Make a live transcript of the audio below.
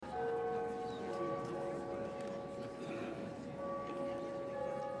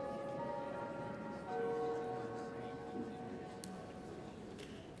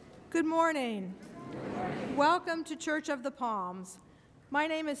Good morning. Welcome to Church of the Palms. My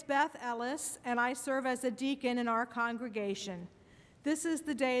name is Beth Ellis, and I serve as a deacon in our congregation. This is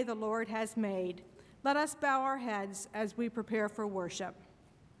the day the Lord has made. Let us bow our heads as we prepare for worship.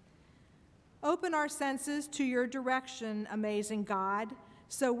 Open our senses to your direction, amazing God,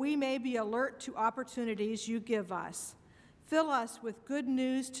 so we may be alert to opportunities you give us. Fill us with good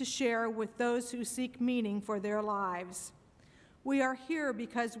news to share with those who seek meaning for their lives. We are here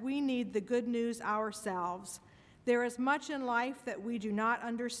because we need the good news ourselves. There is much in life that we do not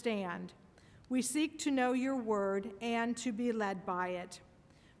understand. We seek to know your word and to be led by it.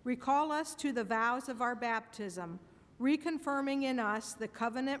 Recall us to the vows of our baptism, reconfirming in us the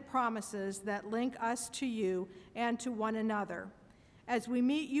covenant promises that link us to you and to one another. As we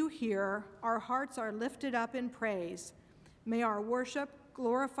meet you here, our hearts are lifted up in praise. May our worship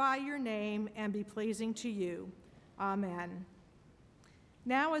glorify your name and be pleasing to you. Amen.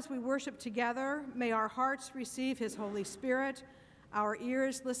 Now, as we worship together, may our hearts receive his Holy Spirit, our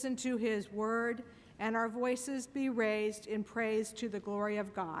ears listen to his word, and our voices be raised in praise to the glory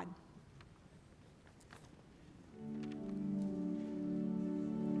of God.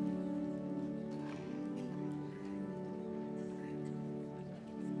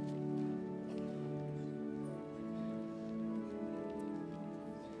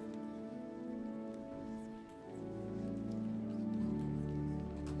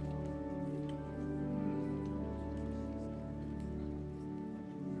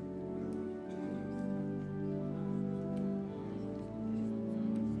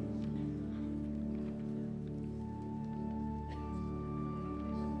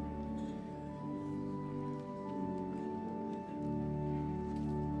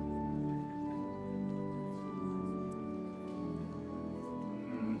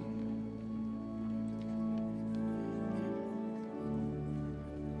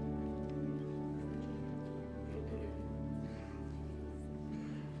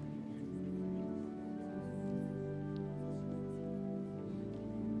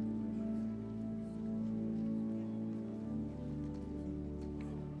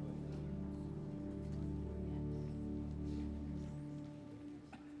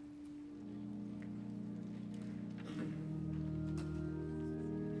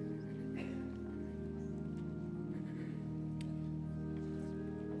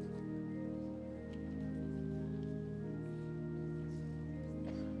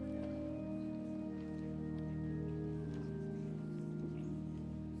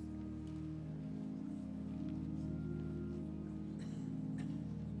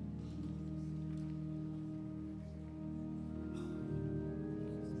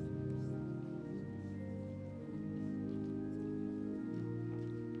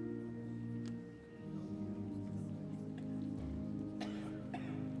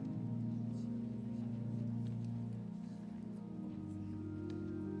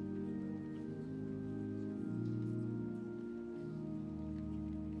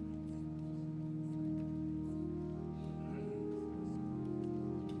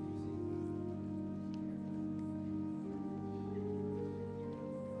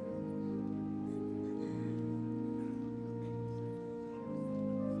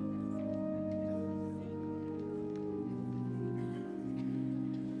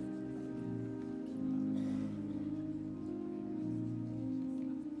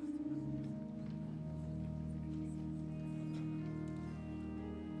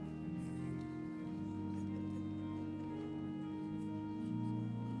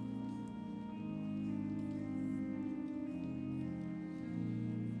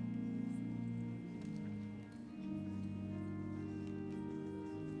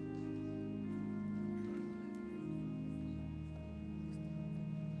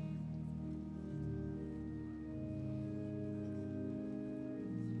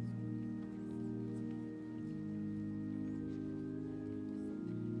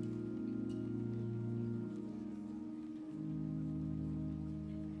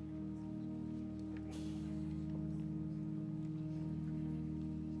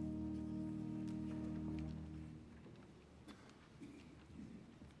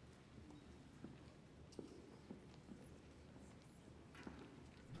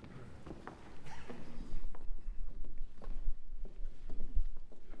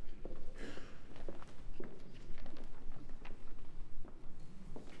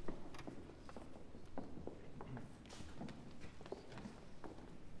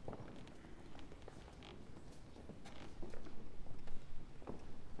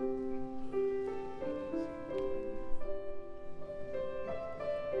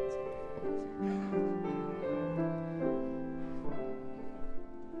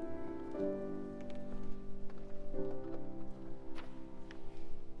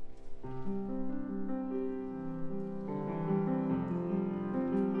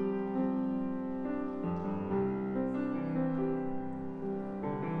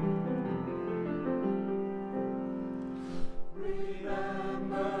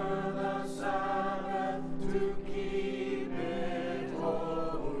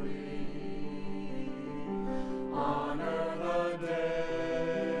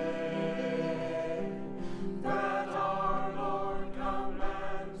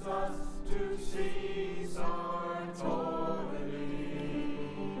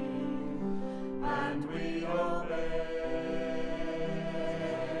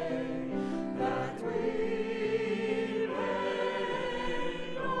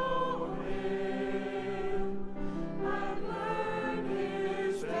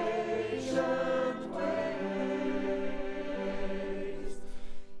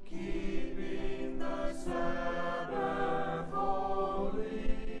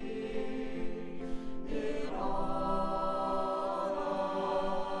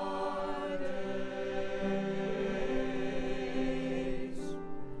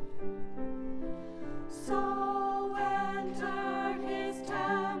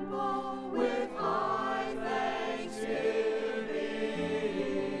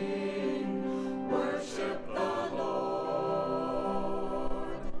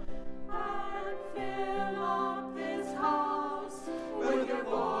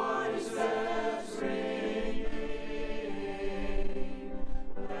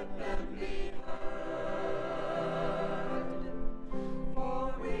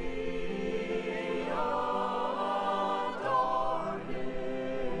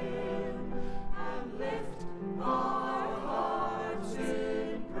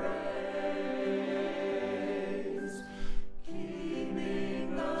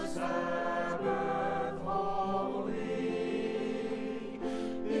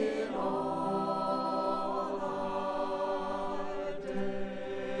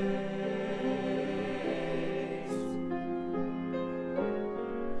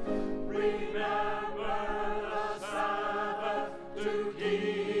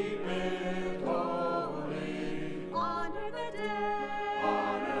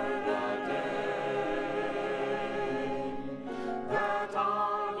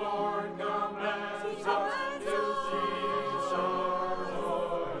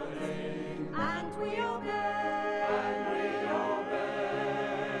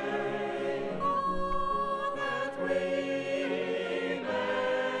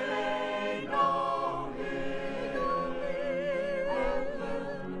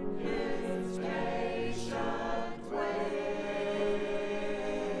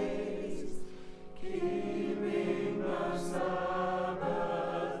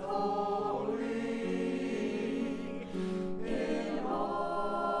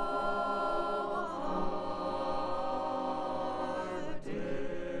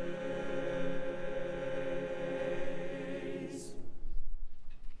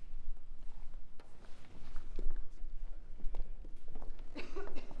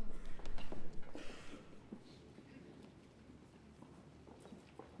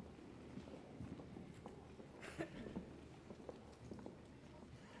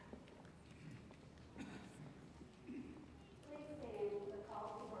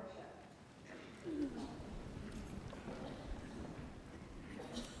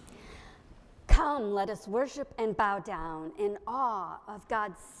 Come, let us worship and bow down in awe of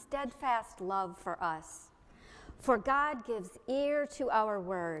God's steadfast love for us. For God gives ear to our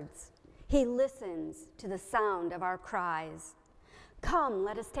words. He listens to the sound of our cries. Come,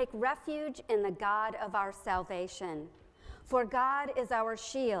 let us take refuge in the God of our salvation. For God is our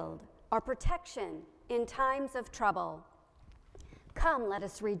shield, our protection in times of trouble. Come, let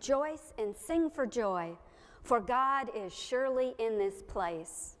us rejoice and sing for joy, for God is surely in this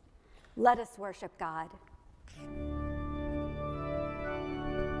place. Let us worship God.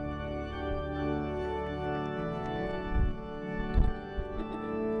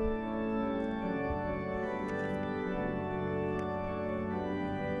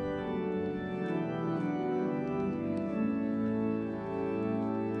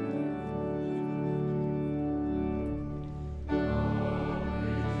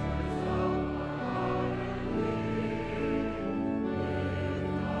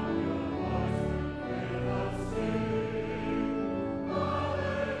 Sing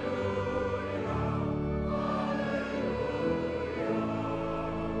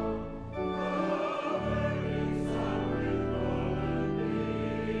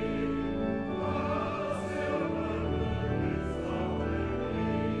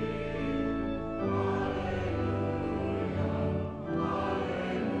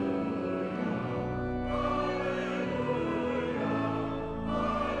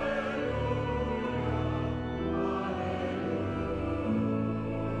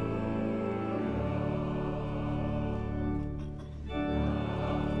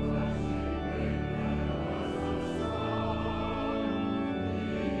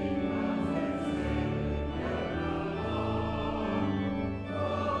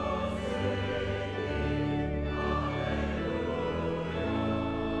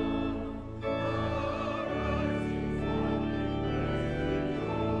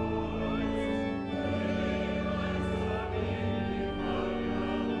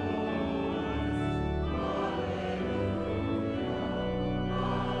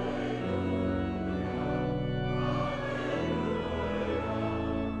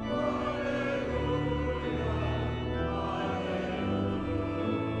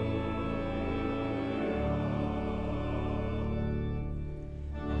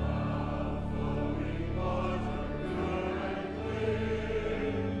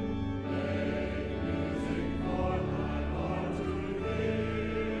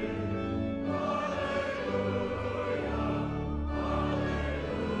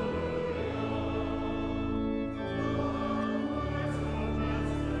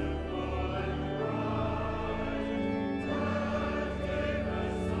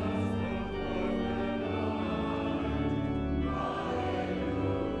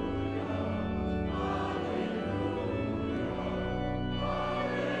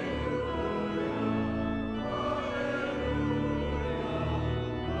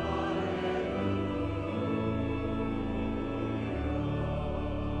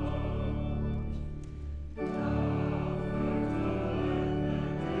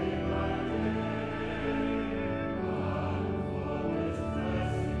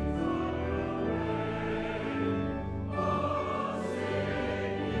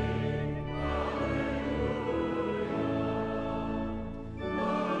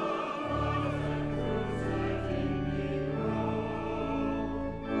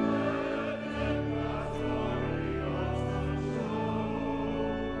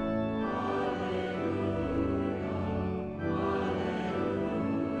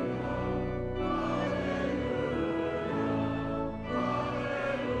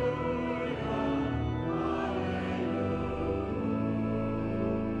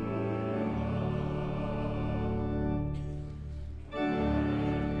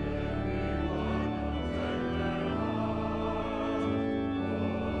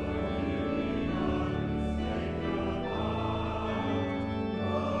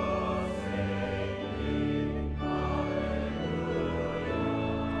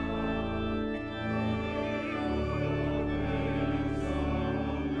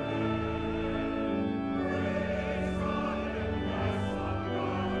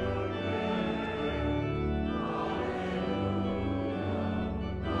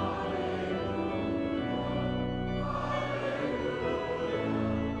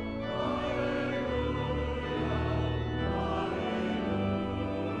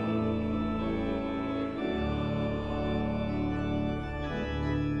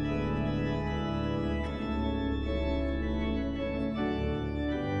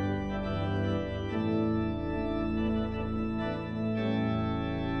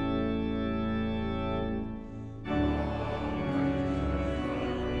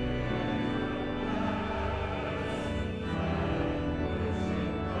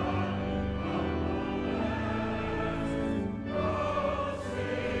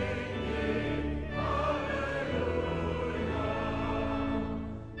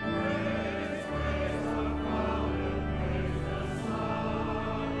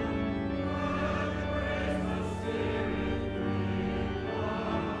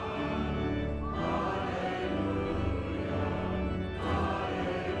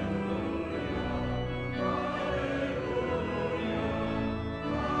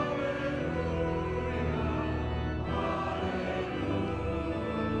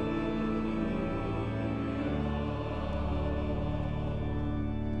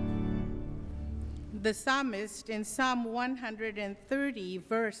The psalmist in Psalm 130,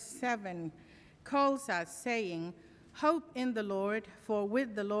 verse 7, calls us, saying, "Hope in the Lord, for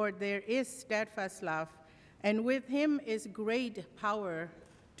with the Lord there is steadfast love, and with him is great power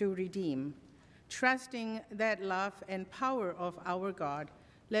to redeem." Trusting that love and power of our God,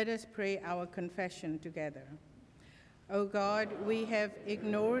 let us pray our confession together. O God, we have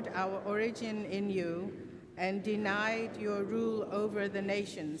ignored our origin in you and denied your rule over the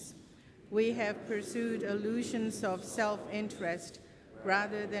nations. We have pursued illusions of self-interest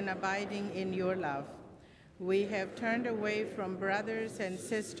rather than abiding in your love. We have turned away from brothers and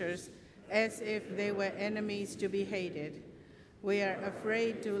sisters as if they were enemies to be hated. We are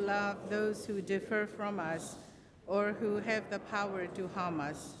afraid to love those who differ from us or who have the power to harm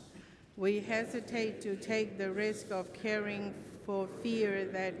us. We hesitate to take the risk of caring for fear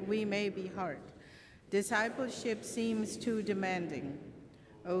that we may be hurt. Discipleship seems too demanding.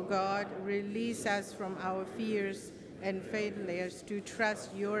 O God, release us from our fears and failures to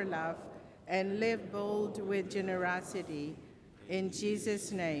trust your love and live bold with generosity. In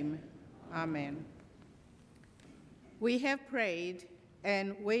Jesus' name, amen. We have prayed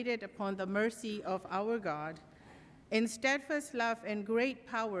and waited upon the mercy of our God. In steadfast love and great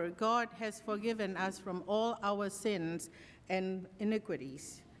power, God has forgiven us from all our sins and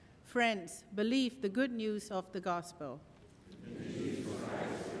iniquities. Friends, believe the good news of the gospel.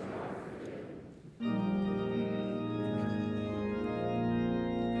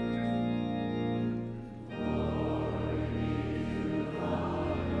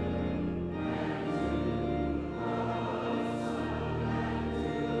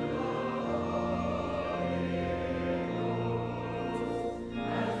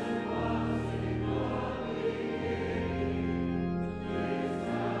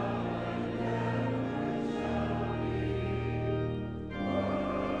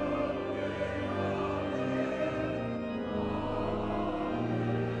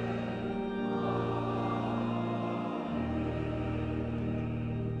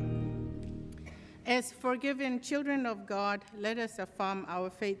 As forgiven children of God, let us affirm our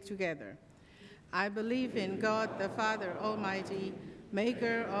faith together. I believe in God, the Father Almighty,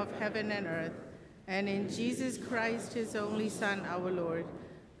 maker of heaven and earth, and in Jesus Christ, his only Son, our Lord,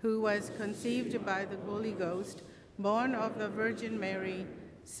 who was conceived by the Holy Ghost, born of the Virgin Mary,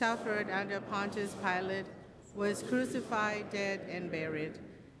 suffered under Pontius Pilate, was crucified, dead, and buried.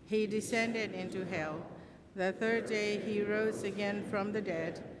 He descended into hell. The third day he rose again from the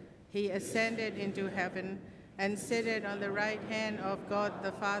dead. He ascended into heaven and sitteth on the right hand of God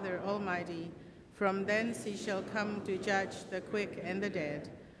the Father Almighty. From thence he shall come to judge the quick and the dead.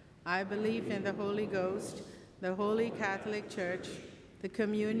 I believe in the Holy Ghost, the Holy Catholic Church, the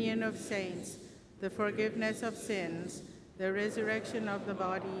communion of saints, the forgiveness of sins, the resurrection of the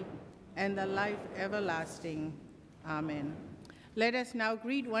body, and the life everlasting. Amen. Let us now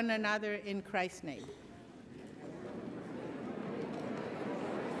greet one another in Christ's name.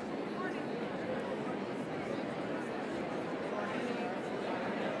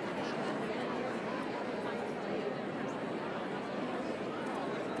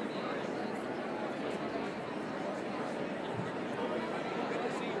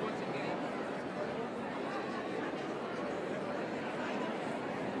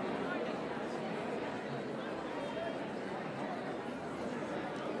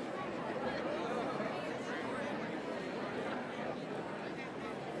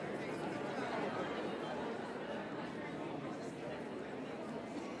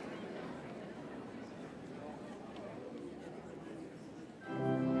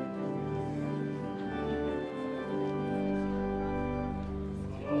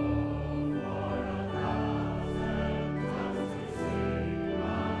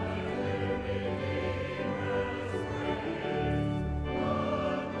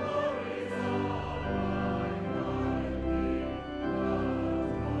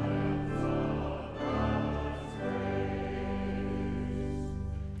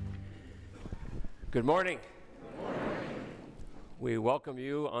 Good morning. Good morning. We welcome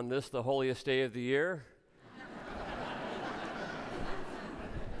you on this, the holiest day of the year.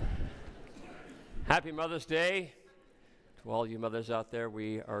 Happy Mother's Day. To all you mothers out there,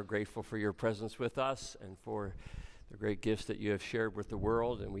 we are grateful for your presence with us and for the great gifts that you have shared with the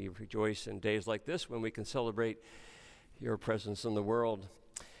world, and we rejoice in days like this when we can celebrate your presence in the world.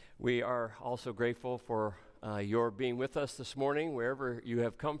 We are also grateful for your being with us this morning, wherever you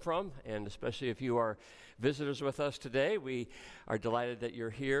have come from, and especially if you are visitors with us today. We are delighted that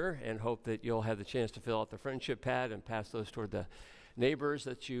you're here and hope that you'll have the chance to fill out the friendship pad and pass those toward the neighbors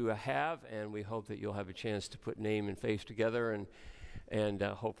that you have, and we hope that you'll have a chance to put name and face together and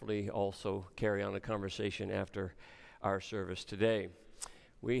hopefully also carry on a conversation after our service today.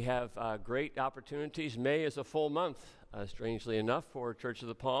 We have great opportunities. May is a full month, strangely enough, for Church of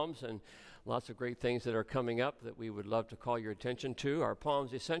the Palms, and lots of great things that are coming up that we would love to call your attention to. Our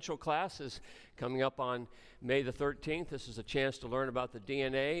Palms Essential class is coming up on May the 13th. This is a chance to learn about the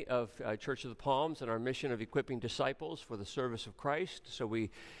DNA of Church of the Palms and our mission of equipping disciples for the service of Christ. So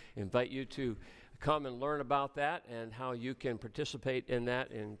we invite you to come and learn about that and how you can participate in that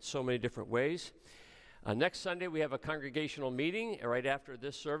in so many different ways. Next Sunday, we have a congregational meeting right after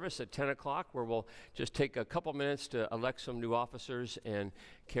this service at 10 o'clock, where we'll just take a couple minutes to elect some new officers and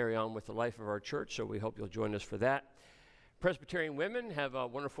carry on with the life of our church. So we hope you'll join us for that. Presbyterian women have a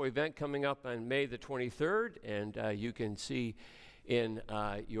wonderful event coming up on May the 23rd, and you can see in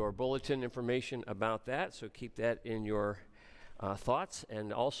your bulletin information about that. So keep that in your thoughts.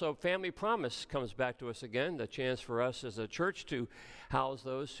 And also, Family Promise comes back to us again, the chance for us as a church to house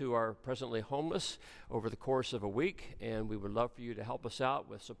those who are presently homeless over the course of a week. And we would love for you to help us out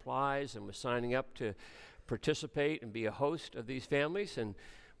with supplies and with signing up to participate and be a host of these families. And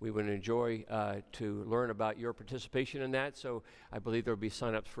we would enjoy to learn about your participation in that. So I believe there will be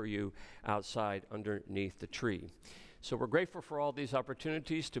sign-ups for you outside underneath the tree. So we're grateful for all these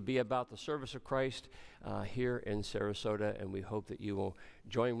opportunities to be about the service of Christ here in Sarasota, and we hope that you will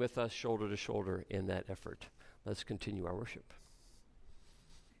join with us shoulder to shoulder in that effort. Let's continue our worship.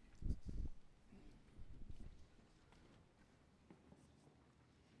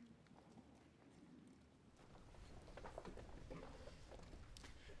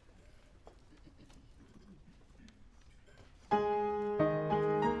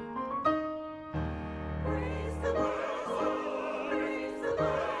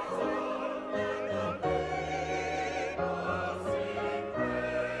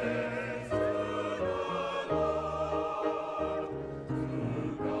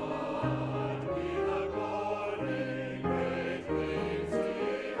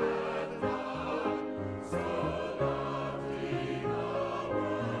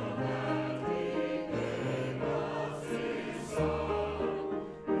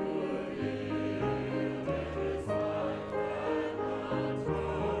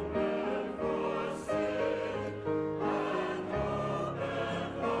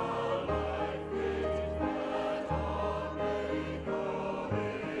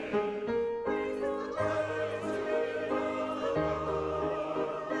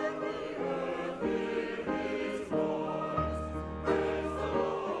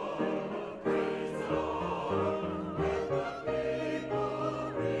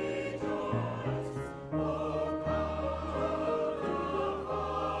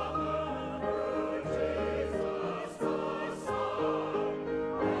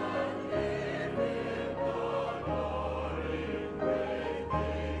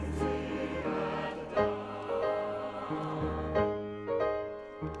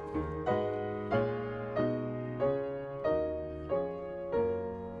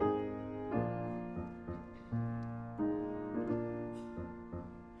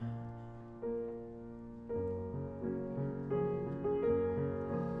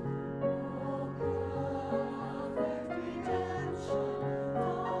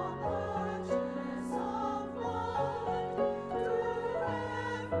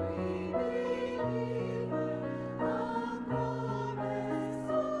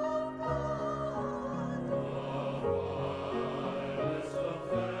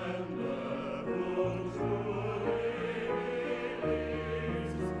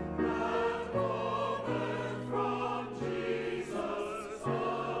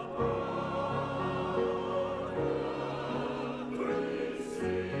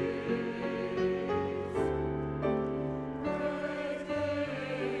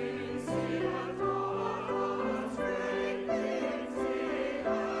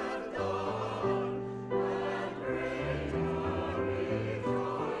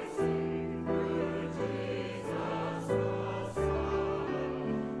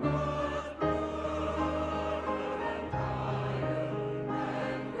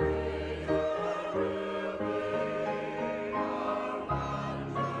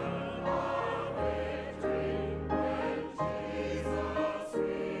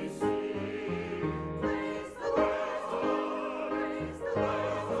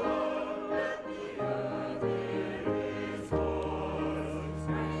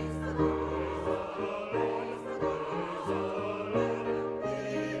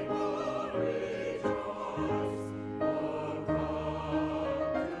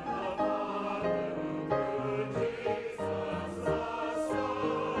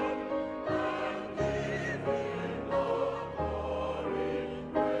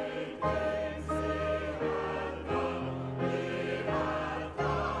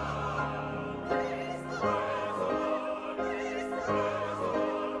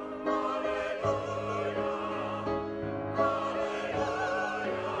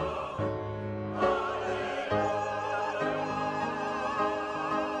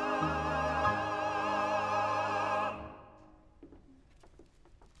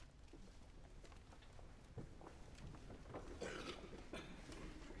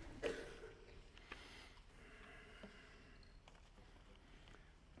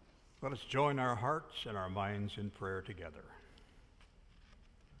 Let us join our hearts and our minds in prayer together.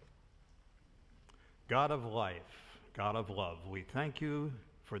 God of life, God of love, we thank you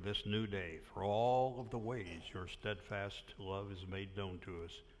for this new day, for all of the ways your steadfast love is made known to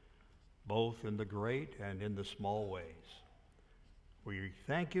us, both in the great and in the small ways. We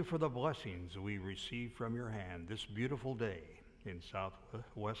thank you for the blessings we receive from your hand this beautiful day in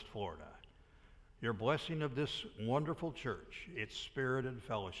Southwest Florida. Your blessing of this wonderful church, its spirit and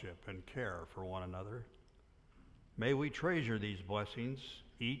fellowship and care for one another. May we treasure these blessings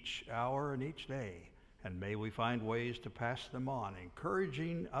each hour and each day, and may we find ways to pass them on,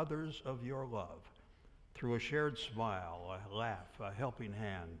 encouraging others of your love through a shared smile, a laugh, a helping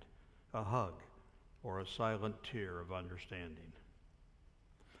hand, a hug, or a silent tear of understanding.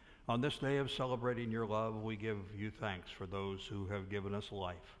 On this day of celebrating your love, we give you thanks for those who have given us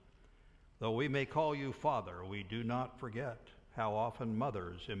life. Though we may call you Father, we do not forget how often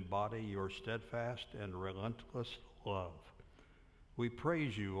mothers embody your steadfast and relentless love. We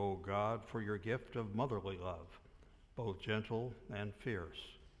praise you, O God, for your gift of motherly love, both gentle and fierce,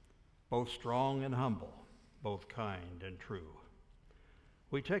 both strong and humble, both kind and true.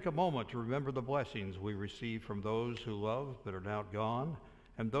 We take a moment to remember the blessings we receive from those who love but are now gone,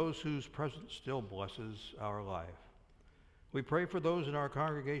 and those whose presence still blesses our life. We pray for those in our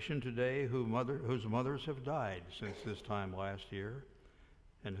congregation today whose mothers have died since this time last year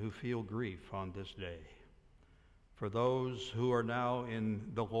and who feel grief on this day. For those who are now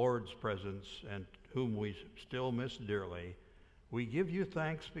in the Lord's presence and whom we still miss dearly, we give you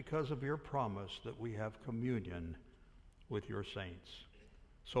thanks because of your promise that we have communion with your saints.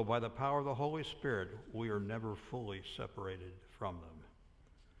 So by the power of the Holy Spirit, we are never fully separated from them.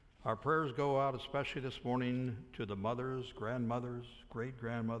 Our prayers go out especially this morning to the mothers, grandmothers,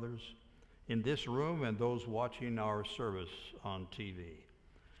 great-grandmothers in this room and those watching our service on TV.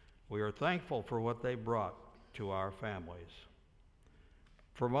 We are thankful for what they brought to our families.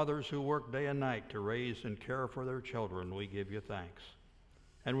 For mothers who work day and night to raise and care for their children, we give you thanks.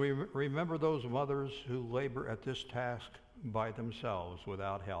 And we remember those mothers who labor at this task by themselves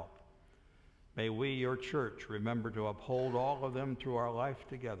without help. May we, your church, remember to uphold all of them through our life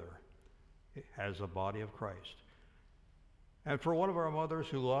together as a body of Christ. And for one of our mothers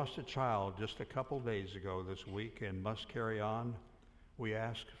who lost a child just a couple days ago this week and must carry on, we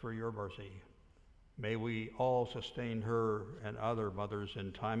ask for your mercy. May we all sustain her and other mothers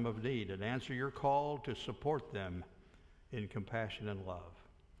in time of need and answer your call to support them in compassion and love.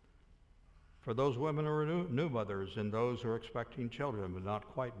 For those women who are new mothers and those who are expecting children but not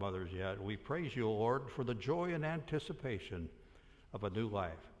quite mothers yet, we praise you, Lord, for the joy and anticipation of a new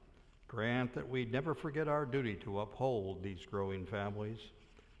life. Grant that we never forget our duty to uphold these growing families,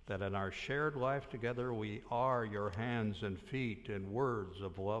 that in our shared life together we are your hands and feet and words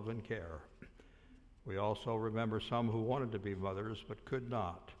of love and care. We also remember some who wanted to be mothers but could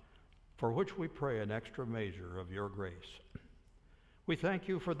not, for which we pray an extra measure of your grace. We thank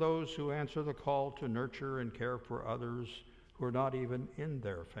you for those who answer the call to nurture and care for others who are not even in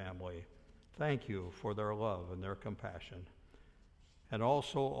their family. Thank you for their love and their compassion. And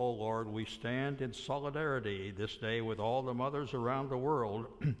also, O Lord, we stand in solidarity this day with all the mothers around the world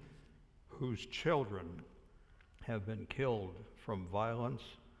whose children have been killed from violence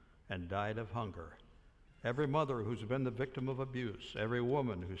and died of hunger. Every mother who's been the victim of abuse, every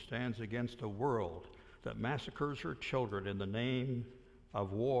woman who stands against a world that massacres her children in the name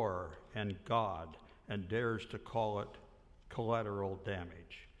of war and God and dares to call it collateral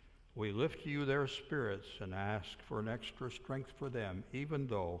damage. We lift to you their spirits and ask for an extra strength for them, even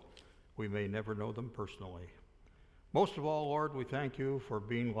though we may never know them personally. Most of all, Lord, we thank you for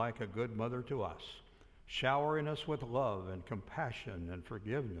being like a good mother to us, showering us with love and compassion and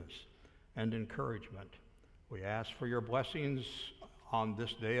forgiveness and encouragement. We ask for your blessings on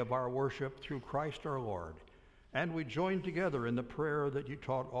this day of our worship through Christ our Lord, and we join together in the prayer that you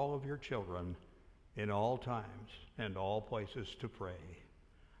taught all of your children in all times and all places to pray.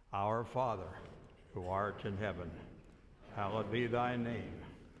 Our Father, who art in heaven, hallowed be thy name.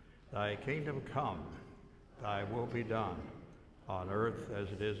 Thy kingdom come, thy will be done, on earth as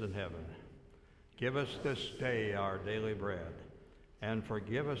it is in heaven. Give us this day our daily bread, and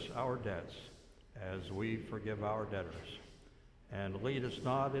forgive us our debts as we forgive our debtors. And lead us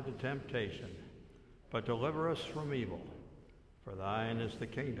not into temptation, but deliver us from evil. For thine is the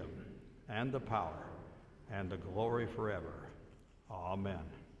kingdom, and the power, and the glory forever. Amen.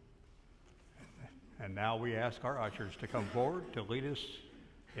 And now we ask our ushers to come forward to lead us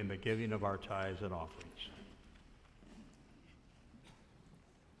in the giving of our tithes and offerings.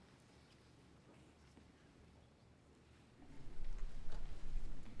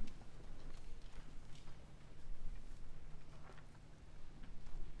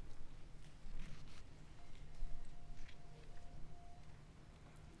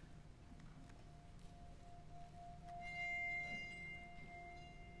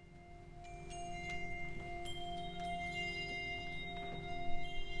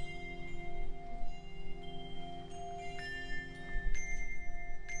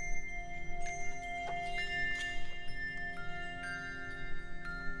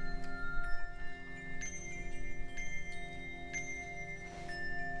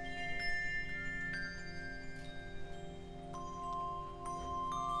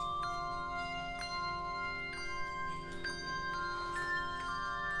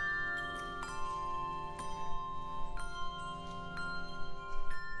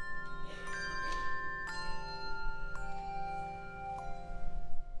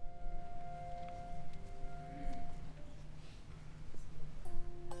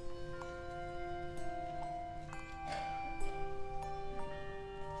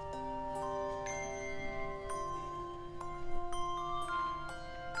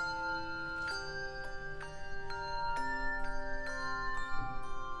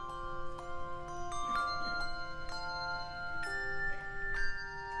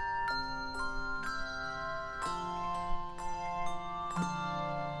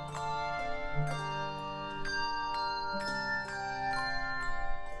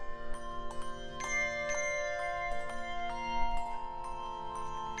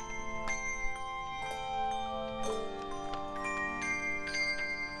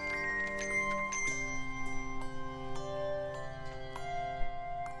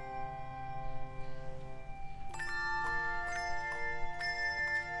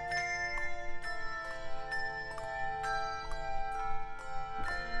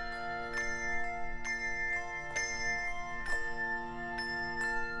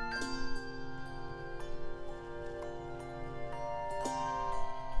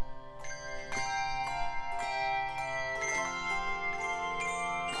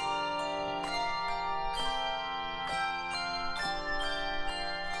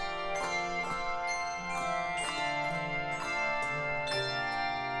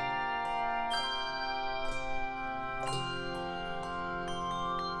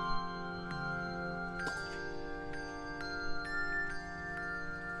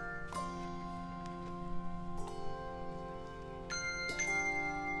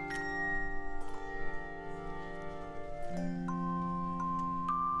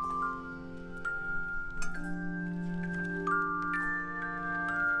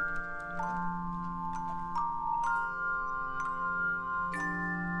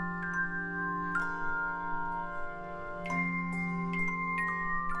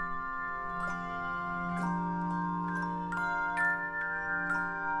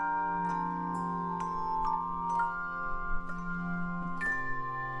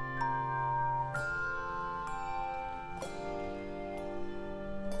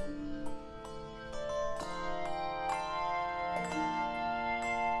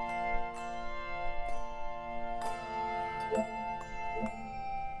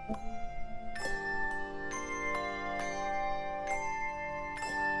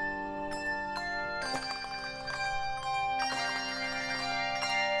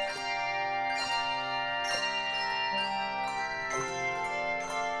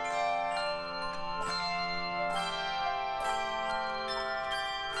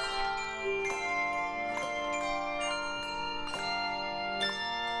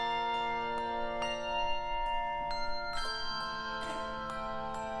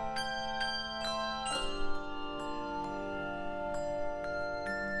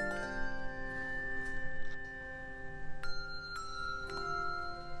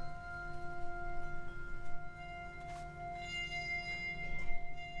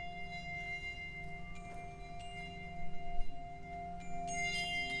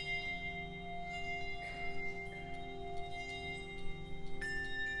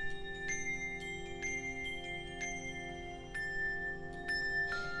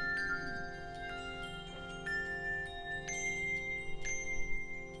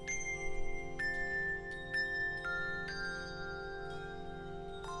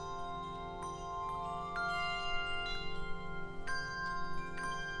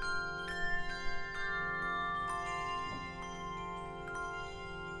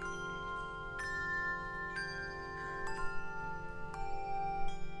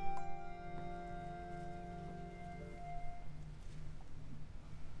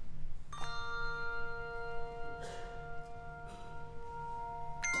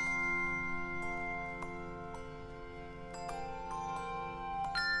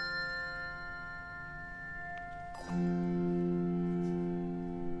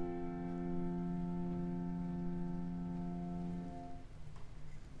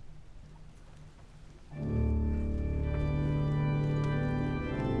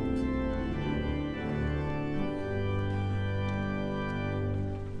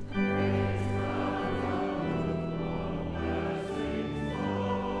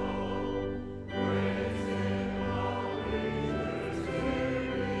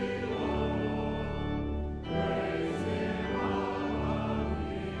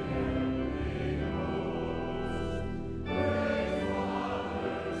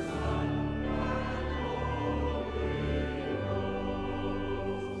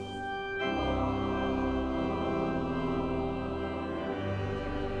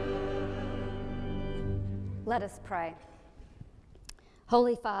 Let us pray.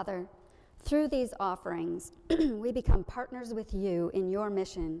 Holy Father, through these offerings, we become partners with you in your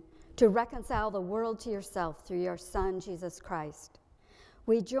mission to reconcile the world to yourself through your Son, Jesus Christ.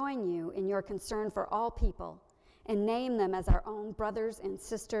 We join you in your concern for all people and name them as our own brothers and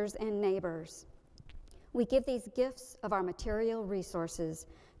sisters and neighbors. We give these gifts of our material resources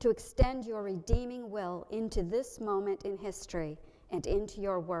to extend your redeeming will into this moment in history and into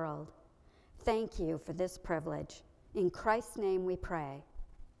your world. Thank you for this privilege. In Christ's name we pray.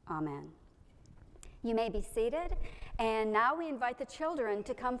 Amen. You may be seated, and now we invite the children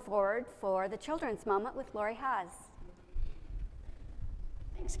to come forward for the Children's Moment with Lori Haas.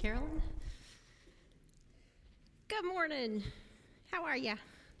 Thanks, Carolyn. Good morning. How are ya?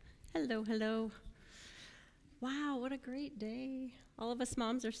 Hello, hello. Wow, what a great day. All of us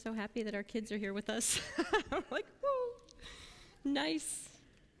moms are so happy that our kids are here with us. I'm like, woo, nice.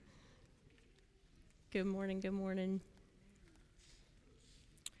 Good morning, good morning.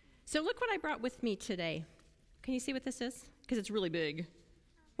 So look what I brought with me today. Can you see what this is? Because it's really big.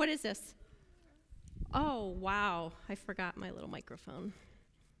 What is this? Oh, wow. I forgot my little microphone.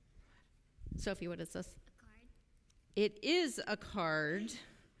 Sophie, what is this? A card. It is a card.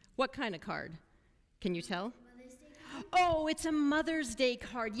 What kind of card? Can you tell? Mother's Day card. Oh, it's a Mother's Day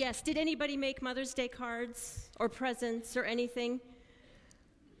card. Yes. Did anybody make Mother's Day cards or presents or anything?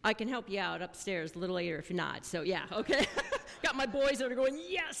 I can help you out upstairs a little later if you're not. So, yeah, okay. Got my boys that are going,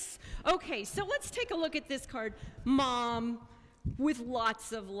 yes. Okay, so let's take a look at this card. Mom, with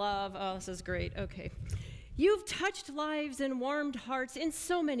lots of love. Oh, this is great. Okay. You've touched lives and warmed hearts in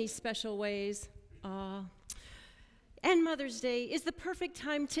so many special ways. And Mother's Day is the perfect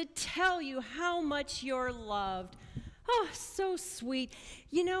time to tell you how much you're loved. Oh, so sweet.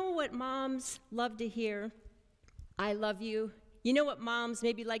 You know what moms love to hear? I love you. You know what moms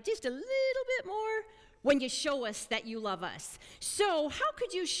maybe like just a little bit more? When you show us that you love us. So how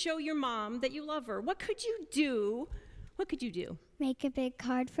could you show your mom that you love her? What could you do? What could you do? Make a big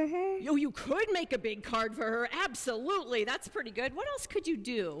card for her. Oh, you could make a big card for her. Absolutely. That's pretty good. What else could you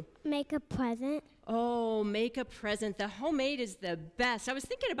do? Make a present. Oh, make a present. The homemade is the best. I was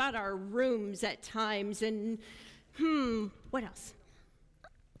thinking about our rooms at times and, what else?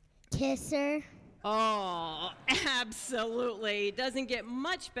 Kiss her. Oh, absolutely. Doesn't get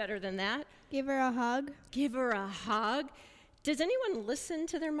much better than that. Give her a hug. Give her a hug. Does anyone listen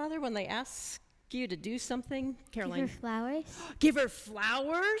to their mother when they ask you to do something? Caroline? Give her flowers. Give her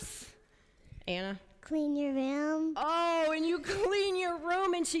flowers? Anna? Clean your room. Oh, and you clean your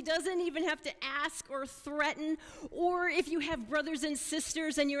room, and she doesn't even have to ask or threaten. Or if you have brothers and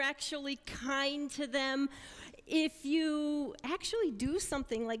sisters and you're actually kind to them, if you actually do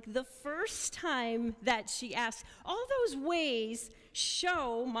something like the first time that she asks, all those ways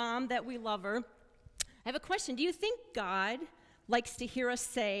show Mom that we love her. I have a question. Do you think God likes to hear us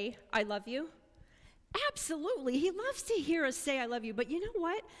say, I love you? Absolutely. He loves to hear us say, I love you. But you know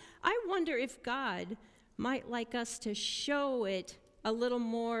what? I wonder if God might like us to show it a little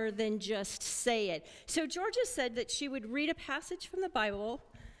more than just say it. So Georgia said that she would read a passage from the Bible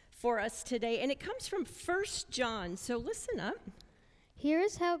for us today, and it comes from 1 John. So listen up. Here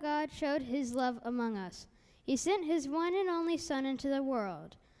is how God showed his love among us. He sent his one and only Son into the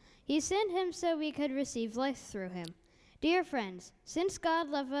world. He sent him so we could receive life through him. Dear friends, since God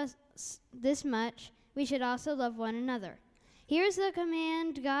loved us this much, we should also love one another. Here's the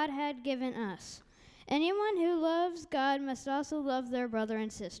command God had given us. Anyone who loves God must also love their brother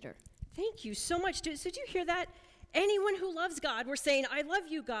and sister. Thank you so much. Did you hear that? Anyone who loves God, we're saying, I love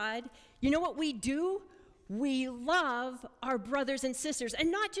you, God. You know what we do? We love our brothers and sisters, and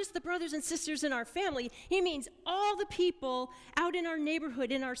not just the brothers and sisters in our family. He means all the people out in our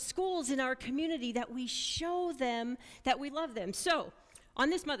neighborhood, in our schools, in our community, that we show them that we love them. So, on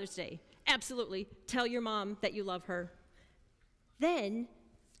this Mother's Day, absolutely, tell your mom that you love her. Then,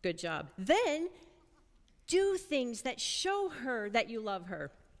 good job. Then, do things that show her that you love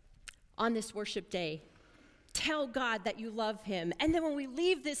her. On this worship day, tell God that you love him. And then when we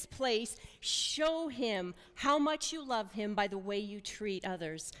leave this place, show him how much you love him by the way you treat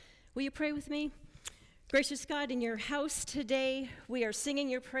others. Will you pray with me? Gracious God, in your house today, we are singing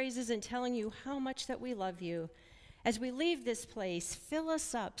your praises and telling you how much that we love you. As we leave this place, fill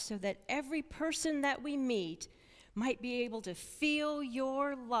us up so that every person that we meet might be able to feel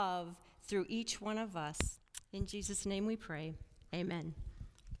your love through each one of us. In Jesus' name we pray. Amen.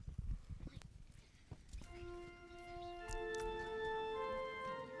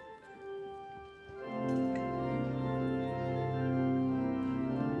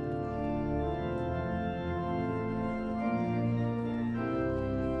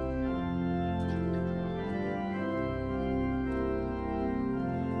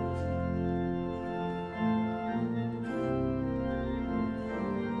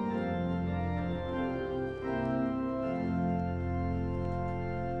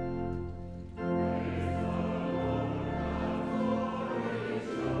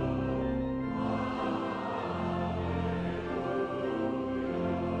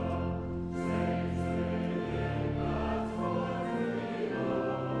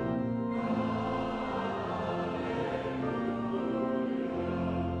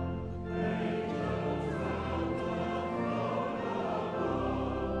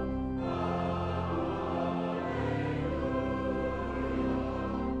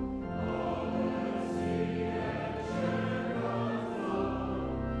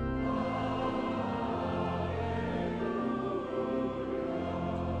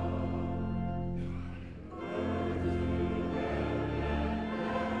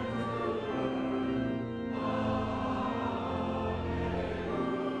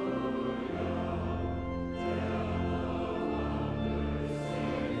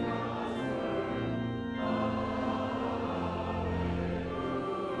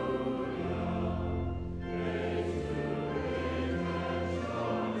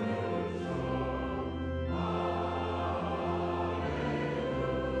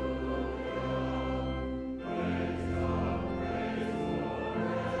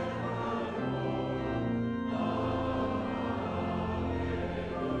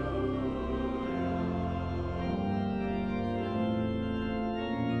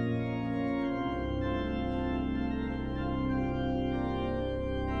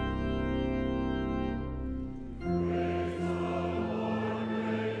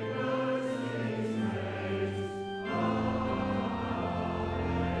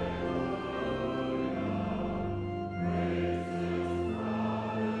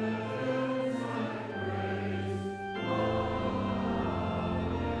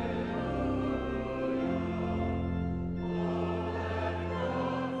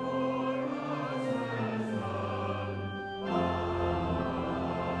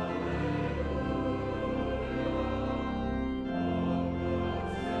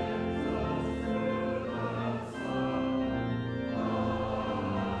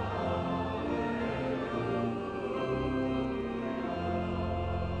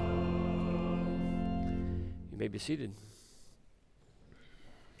 may be seated.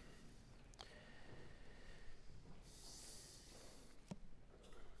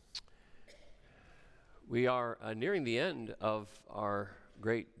 We are nearing the end of our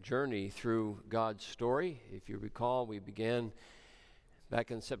great journey through God's story. If you recall, we began back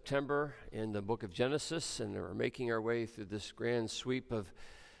in September in the book of Genesis, and we're making our way through this grand sweep of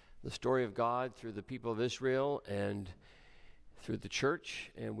the story of God through the people of Israel and through the church.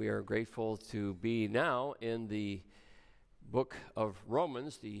 And we are grateful to be now in the book of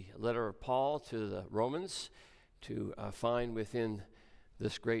Romans, the letter of Paul to the Romans, to find within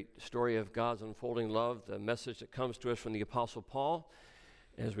this great story of God's unfolding love the message that comes to us from the Apostle Paul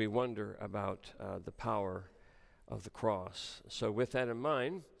as we wonder about the power of the cross. So with that in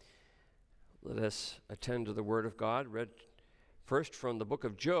mind, let us attend to the Word of God, read first from the book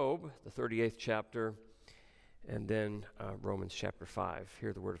of Job, the 38th chapter, and then Romans chapter 5.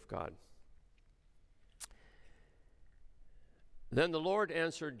 Hear the Word of God. Then the Lord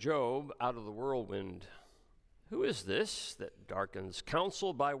answered Job out of the whirlwind, "Who is this that darkens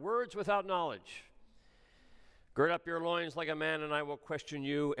counsel by words without knowledge? Gird up your loins like a man, and I will question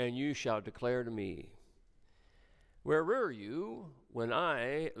you, and you shall declare to me. Where were you when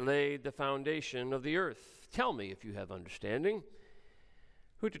I laid the foundation of the earth? Tell me if you have understanding.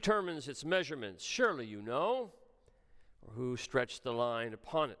 Who determines its measurements? Surely you know. Or who stretched the line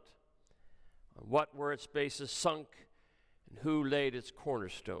upon it? On what were its bases sunk, and who laid its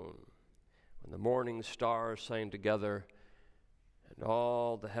cornerstone? When the morning stars sang together, and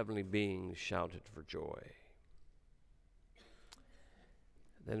all the heavenly beings shouted for joy."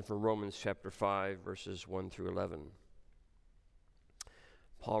 Then from Romans chapter 5, verses 1 through 11.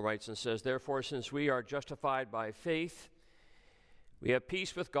 Paul writes and says, "Therefore, since we are justified by faith, we have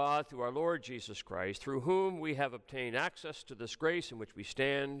peace with God through our Lord Jesus Christ, through whom we have obtained access to this grace in which we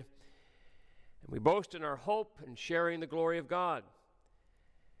stand, and we boast in our hope and sharing the glory of God.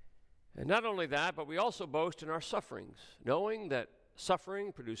 And not only that, but we also boast in our sufferings, knowing that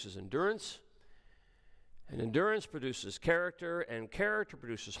suffering produces endurance, and endurance produces character, and character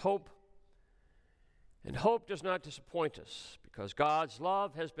produces hope. And hope does not disappoint us, because God's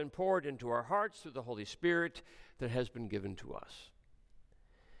love has been poured into our hearts through the Holy Spirit that has been given to us.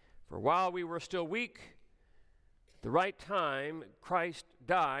 For while we were still weak, at the right time, Christ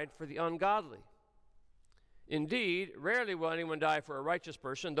died for the ungodly. Indeed, rarely will anyone die for a righteous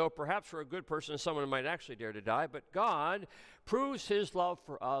person, though perhaps for a good person someone might actually dare to die. But God proves his love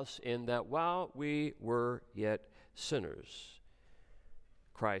for us in that while we were yet sinners,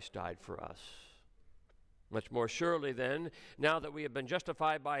 Christ died for us. Much more surely then, now that we have been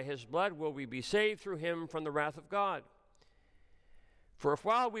justified by his blood, will we be saved through him from the wrath of God. For if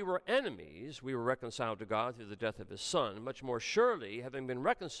while we were enemies, we were reconciled to God through the death of his Son, much more surely, having been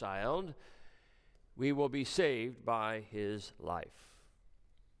reconciled, we will be saved by his life.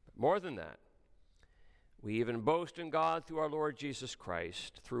 But more than that, we even boast in God through our Lord Jesus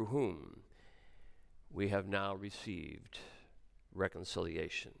Christ, through whom we have now received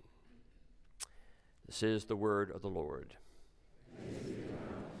reconciliation." This is the word of the Lord.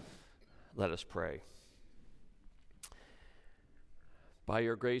 Let us pray. By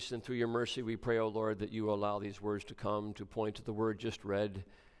your grace and through your mercy, we pray, O Lord, that you allow these words to come to point to the word just read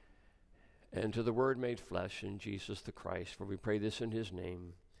and to the Word made flesh in Jesus the Christ, for we pray this in his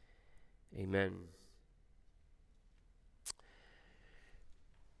name. Amen.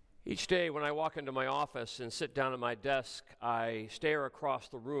 Each day when I walk into my office and sit down at my desk, I stare across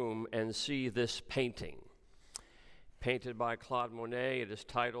the room and see this painting. Painted by Claude Monet, it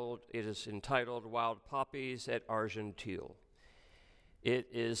is entitled Wild Poppies at Argenteuil. It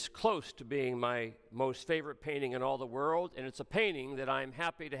is close to being my most favorite painting in all the world, and it's a painting that I'm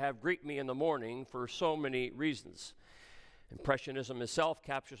happy to have greet me in the morning for so many reasons. Impressionism itself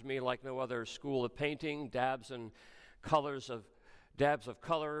captures me like no other school of painting, dabs of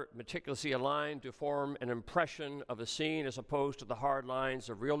color meticulously aligned to form an impression of a scene as opposed to the hard lines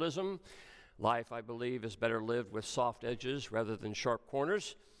of realism. Life, I believe, is better lived with soft edges rather than sharp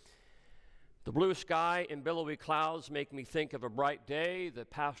corners. The blue sky and billowy clouds make me think of a bright day. The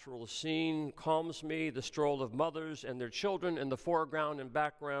pastoral scene calms me. The stroll of mothers and their children in the foreground and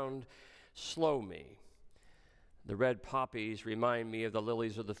background slow me. The red poppies remind me of the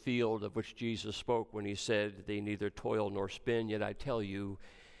lilies of the field of which Jesus spoke when he said, "They neither toil nor spin, yet I tell you,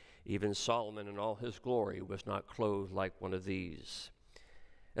 even Solomon in all his glory was not clothed like one of these."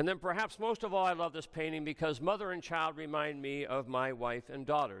 And then perhaps most of all, I love this painting because mother and child remind me of my wife and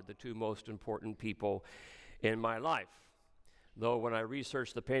daughter, the two most important people in my life. Though when I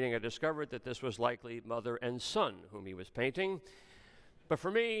researched the painting, I discovered that this was likely mother and son whom he was painting. But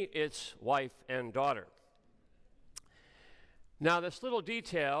for me, it's wife and daughter. Now, this little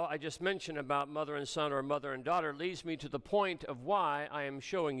detail I just mentioned about mother and son or mother and daughter leads me to the point of why I am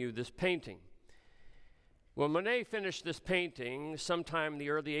showing you this painting. When Monet finished this painting sometime in the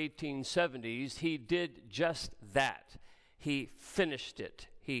early 1870s, he did just that. He finished it.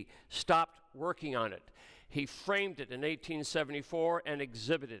 He stopped working on it. He framed it in 1874 and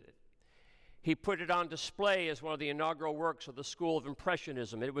exhibited it. He put it on display as one of the inaugural works of the School of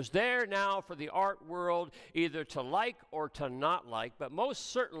Impressionism. It was there now for the art world either to like or to not like, but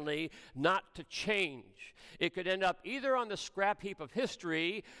most certainly not to change. It could end up either on the scrap heap of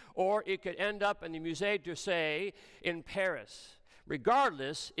history or it could end up in the Musée d'Orsay in Paris.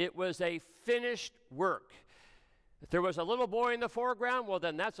 Regardless, it was a finished work. If there was a little boy in the foreground, well,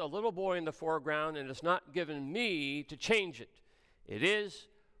 then that's a little boy in the foreground, and it's not given me to change it. It is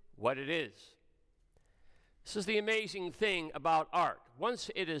what it is. This is the amazing thing about art. Once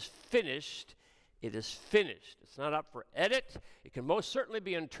it is finished, it is finished. It's not up for edit. It can most certainly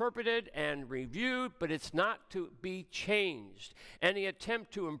be interpreted and reviewed, but it's not to be changed. Any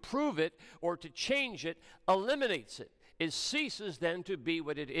attempt to improve it or to change it eliminates it. It ceases then to be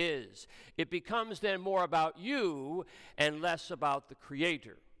what it is. It becomes then more about you and less about the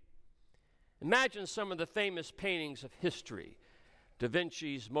Creator. Imagine some of the famous paintings of history. Da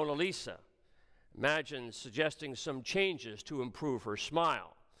Vinci's Mona Lisa. Imagine suggesting some changes to improve her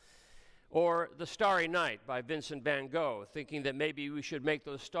smile. Or The Starry Night by Vincent van Gogh, thinking that maybe we should make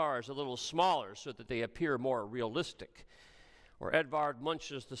those stars a little smaller so that they appear more realistic. Or Edvard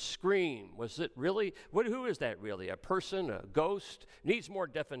Munch's The Scream. Was it really? Who is that really? A person? A ghost? Needs more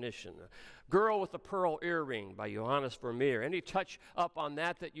definition. Girl with a Pearl Earring by Johannes Vermeer. Any touch up on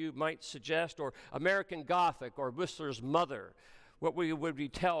that you might suggest? Or American Gothic or Whistler's Mother. What would we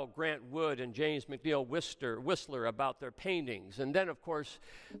tell Grant Wood and James McNeill Whistler about their paintings? And then, of course,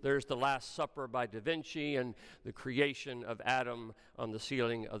 there's The Last Supper by Da Vinci and the creation of Adam on the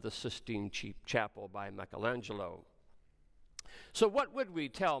ceiling of the Sistine Chapel by Michelangelo. So what would we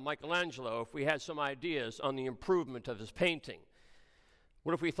tell Michelangelo if we had some ideas on the improvement of his painting?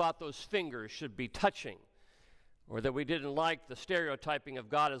 What if we thought those fingers should be touching? Or that we didn't like the stereotyping of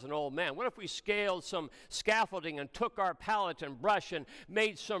God as an old man? What if we scaled some scaffolding and took our palette and brush and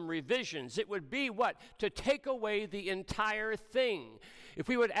made some revisions? It would be what? To take away the entire thing. If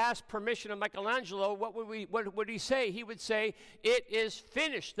we would ask permission of Michelangelo, what would he say? He would say, "It is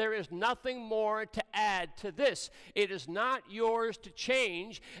finished. There is nothing more to add to this. It is not yours to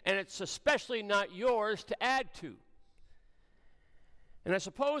change, and it's especially not yours to add to." And I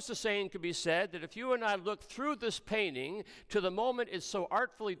suppose the same could be said that if you and I look through this painting to the moment it so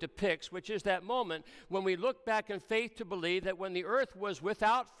artfully depicts, which is that moment when we look back in faith to believe that when the earth was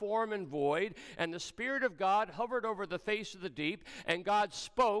without form and void, and the Spirit of God hovered over the face of the deep, and God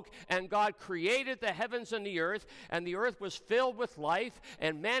spoke, and God created the heavens and the earth was filled with life,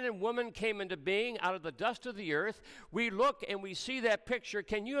 and man and woman came into being out of the dust of the earth, we look and we see that picture.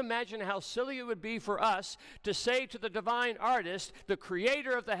 Can you imagine how silly it would be for us to say to the divine artist, the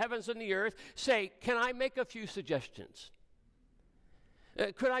Creator of the heavens and the earth, say, "Can I make a few suggestions?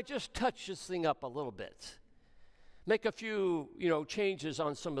 Could I just touch this thing up a little bit? Make a few, changes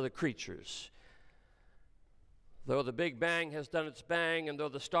on some of the creatures. Though the Big Bang has done its bang, and though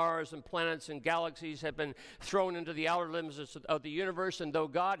the stars and planets and galaxies have been thrown into the outer limits of the universe, and though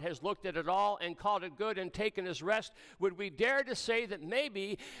God has looked at it all and called it good and taken his rest, would we dare to say that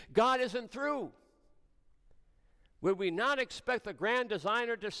maybe God isn't through? Would we not expect the grand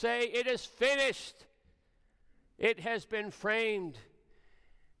designer to say, "It is finished. It has been framed,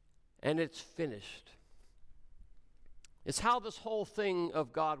 and it's finished"? It's how this whole thing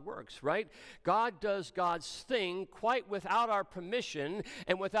of God works, right? God does God's thing quite without our permission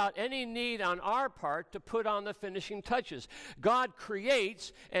and without any need on our part to put on the finishing touches. God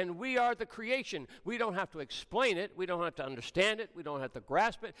creates, and we are the creation. We don't have to explain it. We don't have to understand it. We don't have to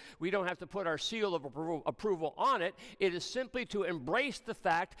grasp it. We don't have to put our seal of approval on it. It is simply to embrace the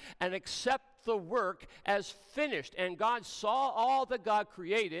fact and accept the work as finished. And God saw all that God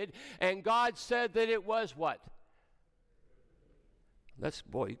created, and God said that it was what?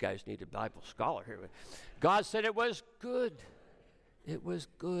 Boy, you guys need a Bible scholar here. God said it was good. It was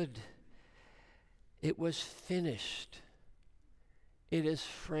good. It was finished. It is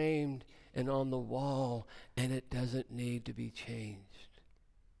framed and on the wall, and it doesn't need to be changed.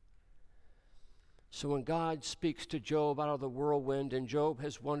 So when God speaks to Job out of the whirlwind, and Job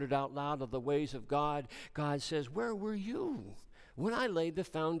has wondered out loud of the ways of God, God says, "Where were you when I laid the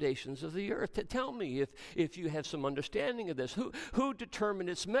foundations of the earth? Tell me if you have some understanding of this. Who determined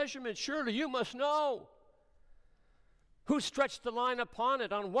its measurement? Surely you must know. Who stretched the line upon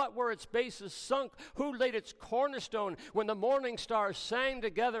it? On what were its bases sunk? Who laid its cornerstone when the morning stars sang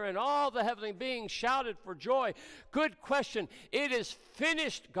together and all the heavenly beings shouted for joy? Good question. It is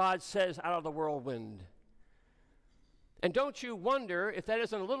finished, God says out of the whirlwind. And don't you wonder if that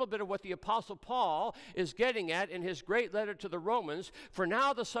isn't a little bit of what the Apostle Paul is getting at in his great letter to the Romans? For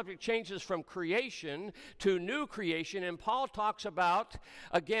now the subject changes from creation to new creation, and Paul talks about,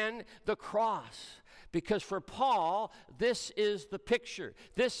 again, the cross. Because for Paul, this is the picture.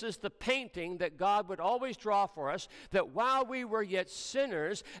 This is the painting that God would always draw for us, that while we were yet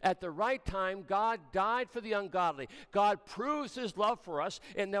sinners, at the right time, God died for the ungodly. God proves his love for us,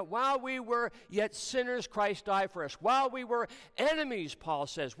 and that while we were yet sinners, Christ died for us. While we were enemies, Paul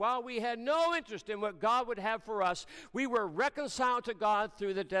says, while we had no interest in what God would have for us, we were reconciled to God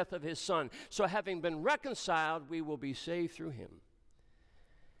through the death of his Son. So having been reconciled, we will be saved through him.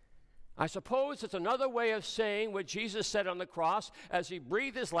 I suppose it's another way of saying what Jesus said on the cross as he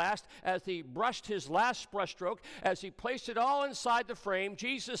breathed his last, as he brushed his last brushstroke, as he placed it all inside the frame.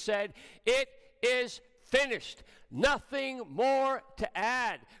 Jesus said, "It is finished. Nothing more to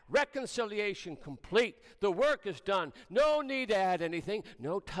add. Reconciliation complete. The work is done. No need to add anything.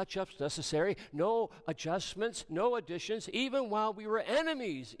 No touch-ups necessary. No adjustments. No additions. Even while we were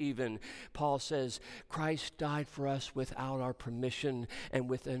enemies, even, Paul says, Christ died for us without our permission and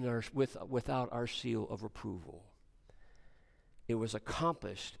without our seal of approval. It was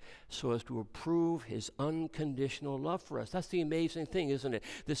accomplished so as to approve his unconditional love for us. That's the amazing thing, isn't it?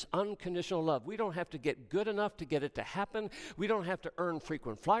 This unconditional love. We don't have to get good enough to get it to happen. We don't have to earn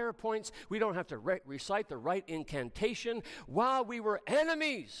frequent flyer points. We don't have to recite the right incantation. While we were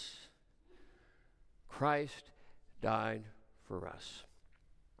enemies, Christ died for us.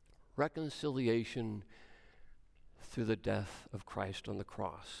 Reconciliation through the death of Christ on the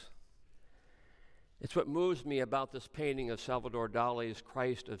cross. It's what moves me about this painting of Salvador Dali's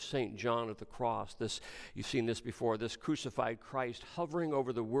Christ of St. John at the cross. You've seen this before, this crucified Christ hovering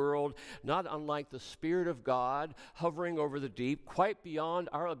over the world, not unlike the Spirit of God hovering over the deep, quite beyond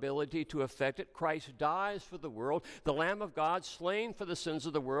our ability to affect it. Christ dies for the world, the Lamb of God slain for the sins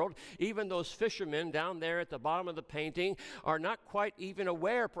of the world. Even those fishermen down there at the bottom of the painting are not quite even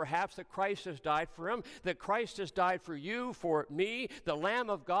aware, perhaps, that Christ has died for them, that Christ has died for you, for me, the Lamb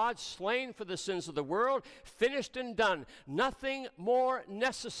of God slain for the sins of the world, finished and done. Nothing more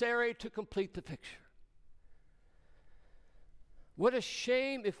necessary to complete the picture. What a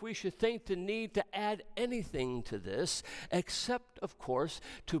shame if we should think the need to add anything to this, except, of course,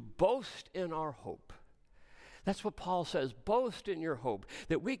 to boast in our hope. That's what Paul says, boast in your hope,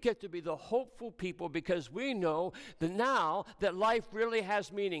 that we get to be the hopeful people because we know that now that life really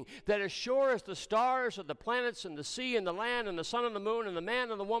has meaning, that as sure as the stars and the planets and the sea and the land and the sun and the moon and the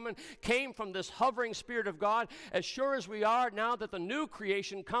man and the woman came from this hovering Spirit of God, as sure as we are now that the new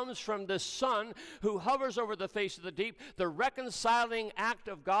creation comes from this Son who hovers over the face of the deep, the reconciling act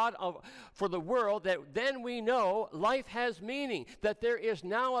of God for the world, that then we know life has meaning, that there is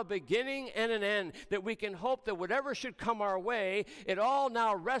now a beginning and an end, that we can hope that whatever should come our way, it all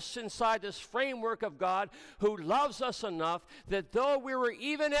now rests inside this framework of God who loves us enough that though we were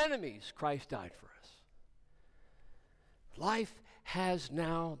even enemies, Christ died for us. Life has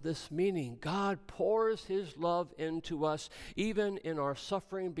now this meaning. God pours his love into us even in our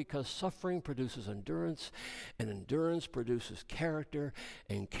suffering, because suffering produces endurance, and endurance produces character,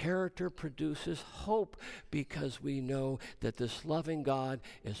 and character produces hope, because we know that this loving God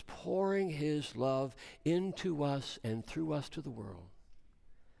is pouring his love into us and through us to the world.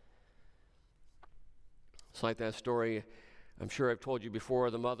 It's like that story I'm sure I've told you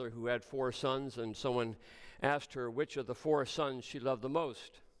before, the mother who had 4 sons, and someone asked her which of the 4 sons she loved the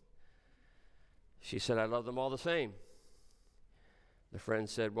most. She said, I love them all the same. The friend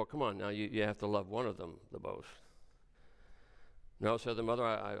said, well, come on, now you have to love one of them the most. No, said the mother,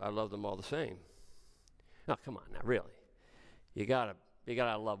 I love them all the same. No, come on, now, really. You gotta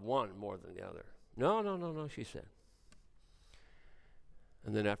love one more than the other. No, she said.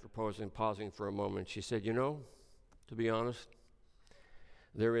 And then after pausing for a moment, she said, to be honest,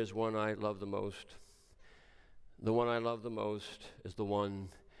 there is one I love the most. The one I love the most is the one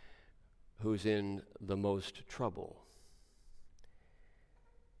who's in the most trouble.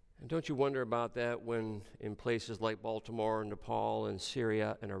 And don't you wonder about that when in places like Baltimore and Nepal and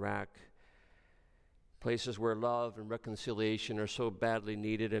Syria and Iraq, places where love and reconciliation are so badly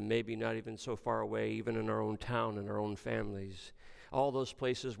needed and maybe not even so far away, even in our own town and our own families, all those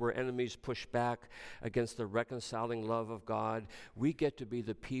places where enemies push back against the reconciling love of God, we get to be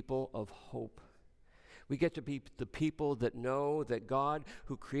the people of hope. We get to be the people that know that God,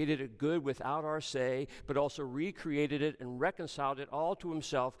 who created it good without our say, but also recreated it and reconciled it all to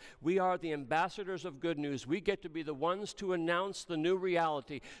himself, we are the ambassadors of good news. We get to be the ones to announce the new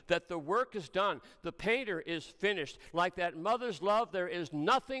reality, that the work is done. The painter is finished. Like that mother's love, there is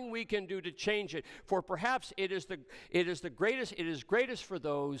nothing we can do to change it. For perhaps it is greatest for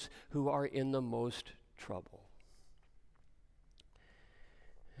those who are in the most trouble.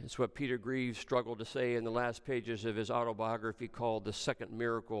 It's what Peter Greaves struggled to say in the last pages of his autobiography called The Second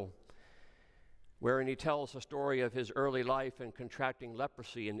Miracle, wherein he tells the story of his early life in contracting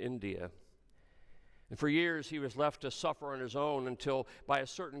leprosy in India. And for years he was left to suffer on his own until, by a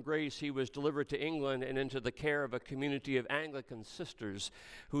certain grace, he was delivered to England and into the care of a community of Anglican sisters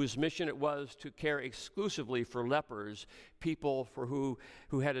whose mission it was to care exclusively for lepers, people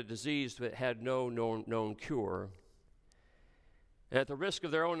who had a disease that had no known cure. And at the risk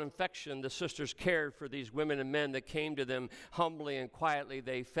of their own infection, the sisters cared for these women and men that came to them humbly and quietly.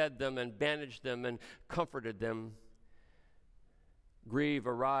 They fed them and bandaged them and comforted them. Grieve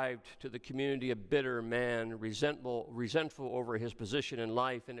arrived to the community a bitter man, resentful over his position in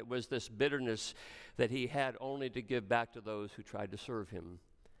life, and it was this bitterness that he had only to give back to those who tried to serve him.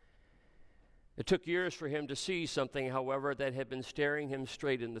 It took years for him to see something, however, that had been staring him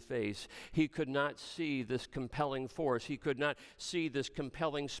straight in the face. He could not see this compelling force. He could not see this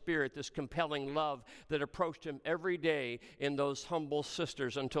compelling spirit, this compelling love that approached him every day in those humble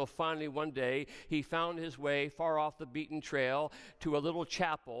sisters, until finally one day he found his way far off the beaten trail to a little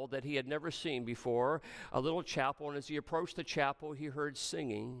chapel that he had never seen before, a little chapel, and as he approached the chapel, he heard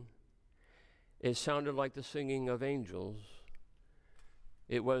singing. It sounded like the singing of angels.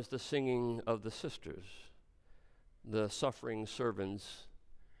 It was the singing of the sisters, the suffering servants.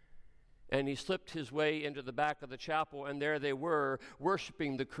 And he slipped his way into the back of the chapel, and there they were,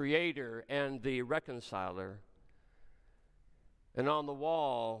 worshiping the Creator and the Reconciler. And on the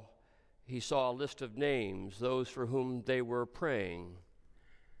wall, he saw a list of names, those for whom they were praying.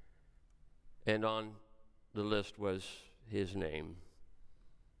 And on the list was his name.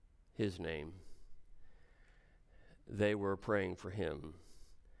 His name. They were praying for him.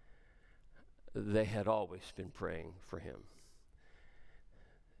 They had always been praying for him.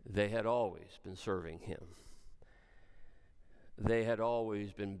 They had always been serving him. They had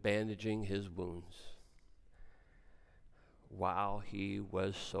always been bandaging his wounds while he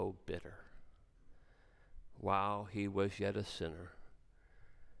was so bitter, while he was yet a sinner,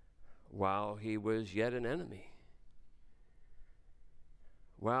 while he was yet an enemy.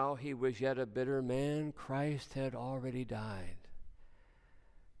 While he was yet a bitter man, Christ had already died.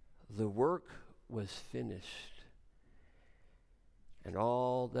 The work was finished, and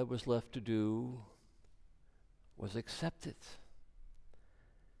all that was left to do was accept it.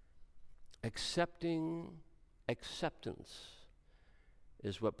 Accepting acceptance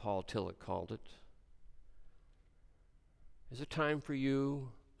is what Paul Tillich called it. Is it time for you,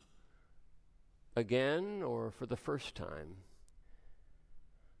 again or for the first time,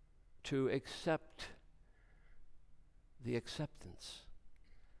 to accept the acceptance?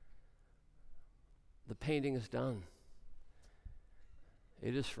 The painting is done.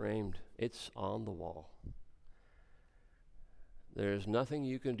 It is framed. It's on the wall. There's nothing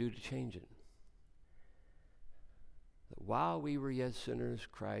you can do to change it. That while we were yet sinners,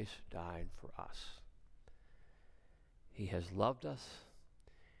 Christ died for us. He has loved us.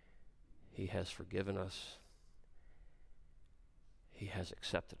 He has forgiven us. He has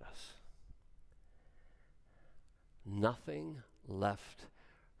accepted us. Nothing left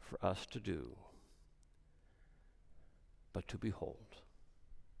for us to do but to behold.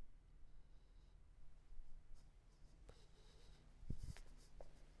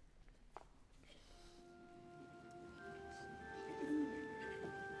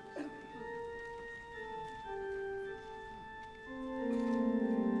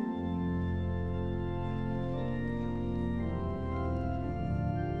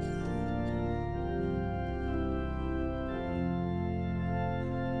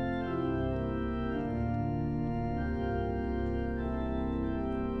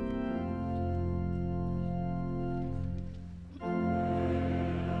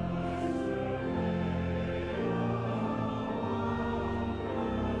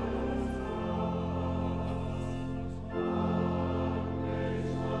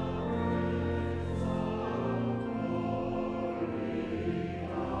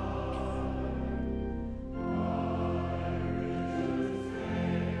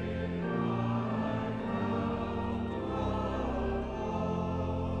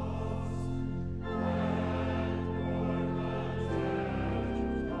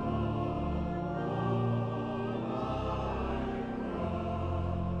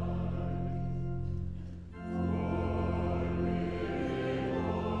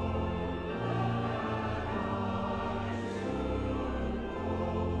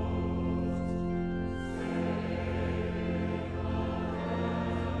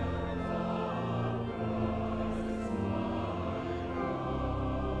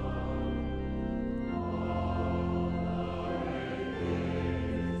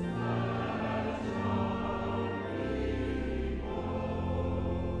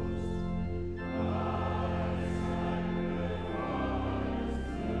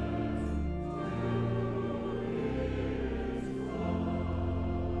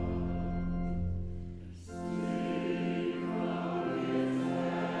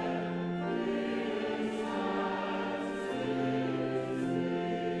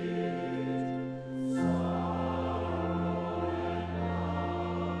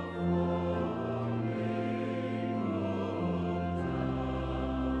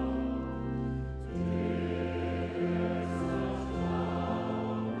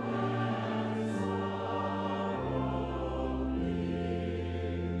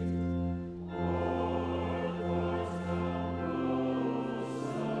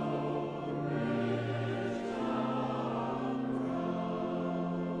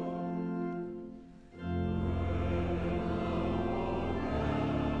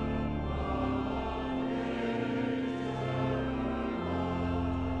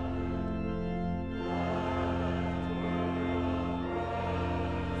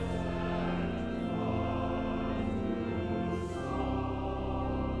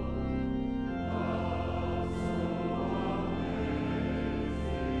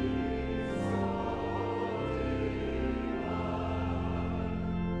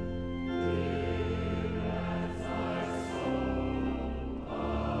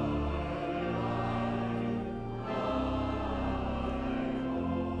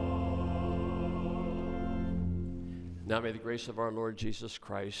 Now may the grace of our Lord Jesus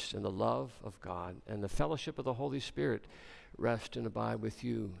Christ and the love of God and the fellowship of the Holy Spirit rest and abide with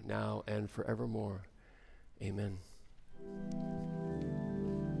you now and forevermore. Amen.